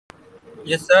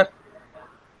Yes, sir.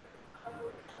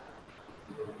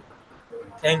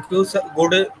 Thank you, sir.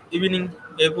 Good evening,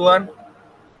 everyone.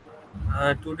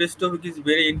 Today's topic is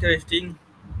very interesting.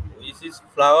 This is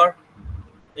flower.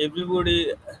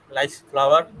 Everybody likes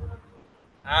flower.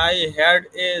 I heard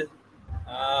a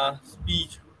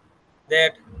speech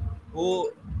that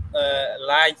who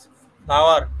likes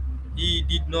flower, he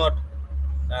did not,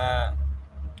 uh,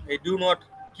 he do not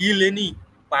kill any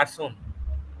person.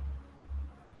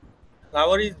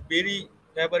 Flower is very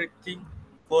favorite thing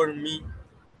for me.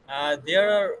 There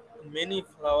are many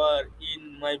flower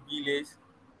in my village.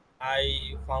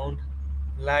 I found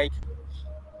like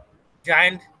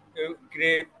giant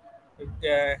grape,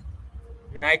 uh,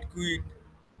 night queen,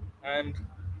 and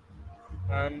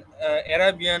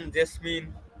Arabian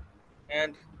jasmine,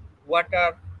 and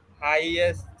water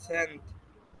hyacinth,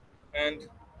 and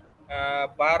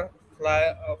bar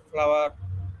flower,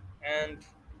 and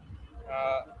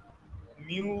uh,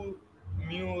 Mew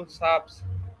Mew Saps,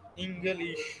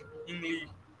 English,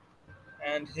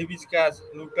 and hibiscus,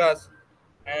 lotus,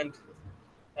 and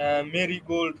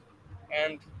marigold,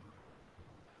 and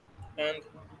and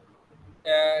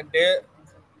De-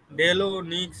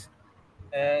 Delonix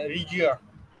regia,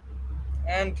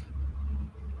 and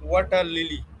water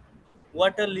lily.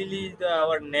 Water lily is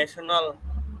our national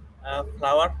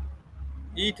flower.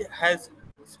 It has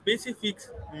specific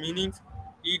meanings.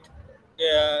 It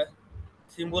uh,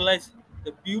 symbolizes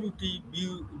the purity,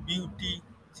 beauty,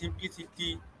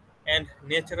 simplicity, and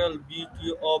natural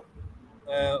beauty of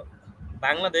uh,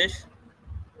 Bangladesh.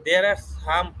 There are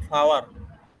some flower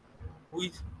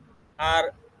which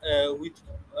are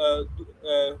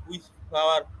which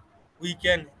flower we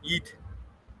can eat.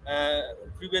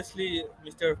 Previously,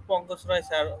 Mr. Pankaj Rai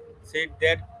sir said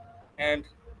that, and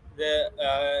the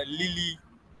lily,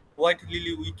 white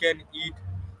lily, we can eat,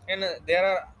 and there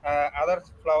are other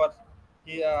flowers.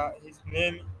 His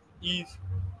name is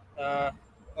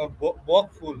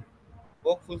bogful.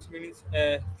 Bogful means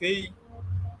fei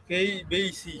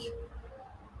beisi.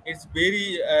 It's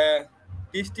very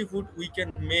tasty food. We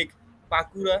can make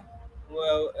pakura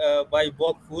by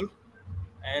bogful,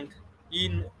 and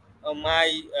in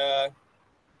my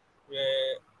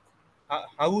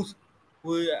house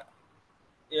we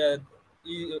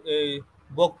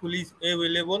bogful is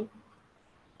available,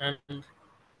 and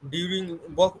during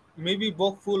maybe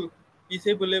bogful is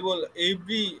available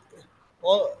every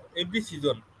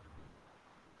season,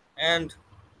 and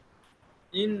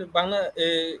in Bangla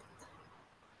uh,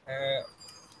 uh,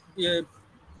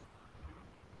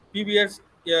 previous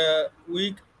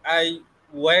week I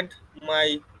went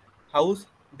my house.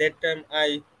 That time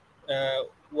I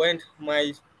went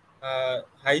my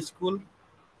high school,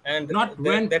 and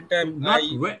that time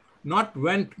I not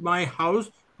went my house,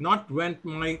 not went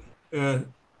my uh,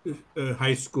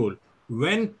 high school.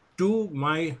 Went to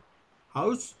my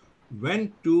house,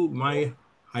 went to my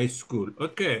high school.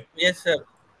 Okay, yes sir,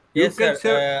 you yes can sir.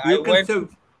 say I you can went say to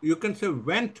you can say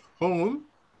went home,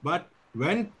 but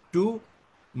went to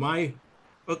my.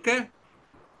 Okay,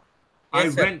 I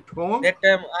yes sir. went home. That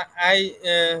time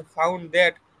I found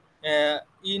that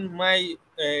in my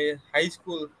high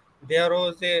school there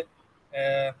was a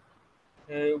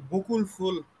bukul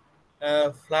full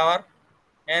flower,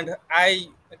 and I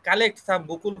collect some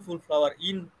bukul full flower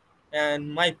in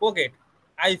my pocket.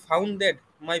 I found that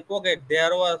my pocket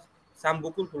there was some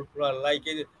bukul full flower, like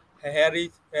here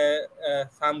is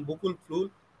some bukul full.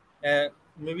 Uh,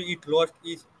 Maybe it lost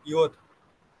its youth.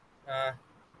 Uh,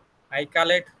 I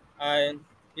collect, and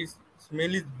its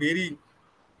smell is very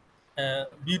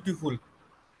beautiful.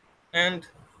 And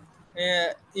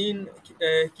in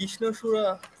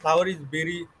Krishnasura, flower is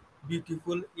very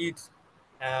beautiful. It's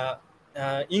uh,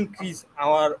 increase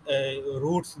our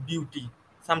roads beauty.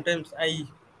 Sometimes I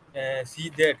see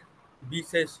that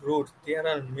besides roads there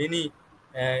are many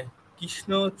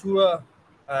Krishnachura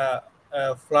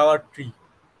flower tree,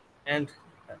 and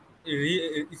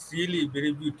it's really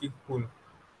very beautiful.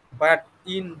 But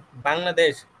in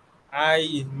Bangladesh,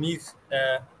 I miss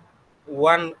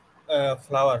one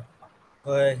flower.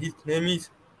 His name is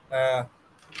uh,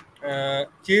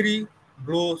 cherry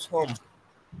blossom,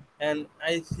 and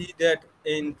I see that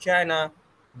in China,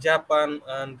 Japan,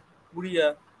 and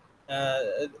Korea, uh,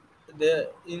 there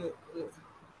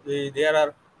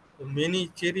are many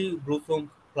cherry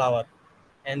blossom flower,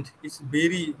 and it's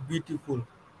very beautiful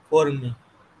for me.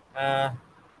 Uh,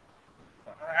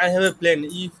 I have a plan.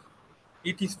 If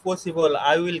it is possible,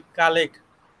 I will collect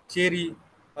cherry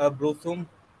blossom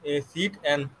seed,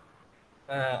 and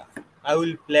uh, I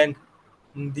will plant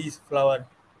this flower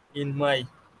in my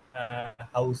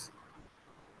house.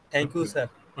 Thank you, Okay, sir.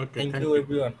 okay, Thank thank you, you.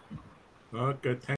 everyone. Okay, thank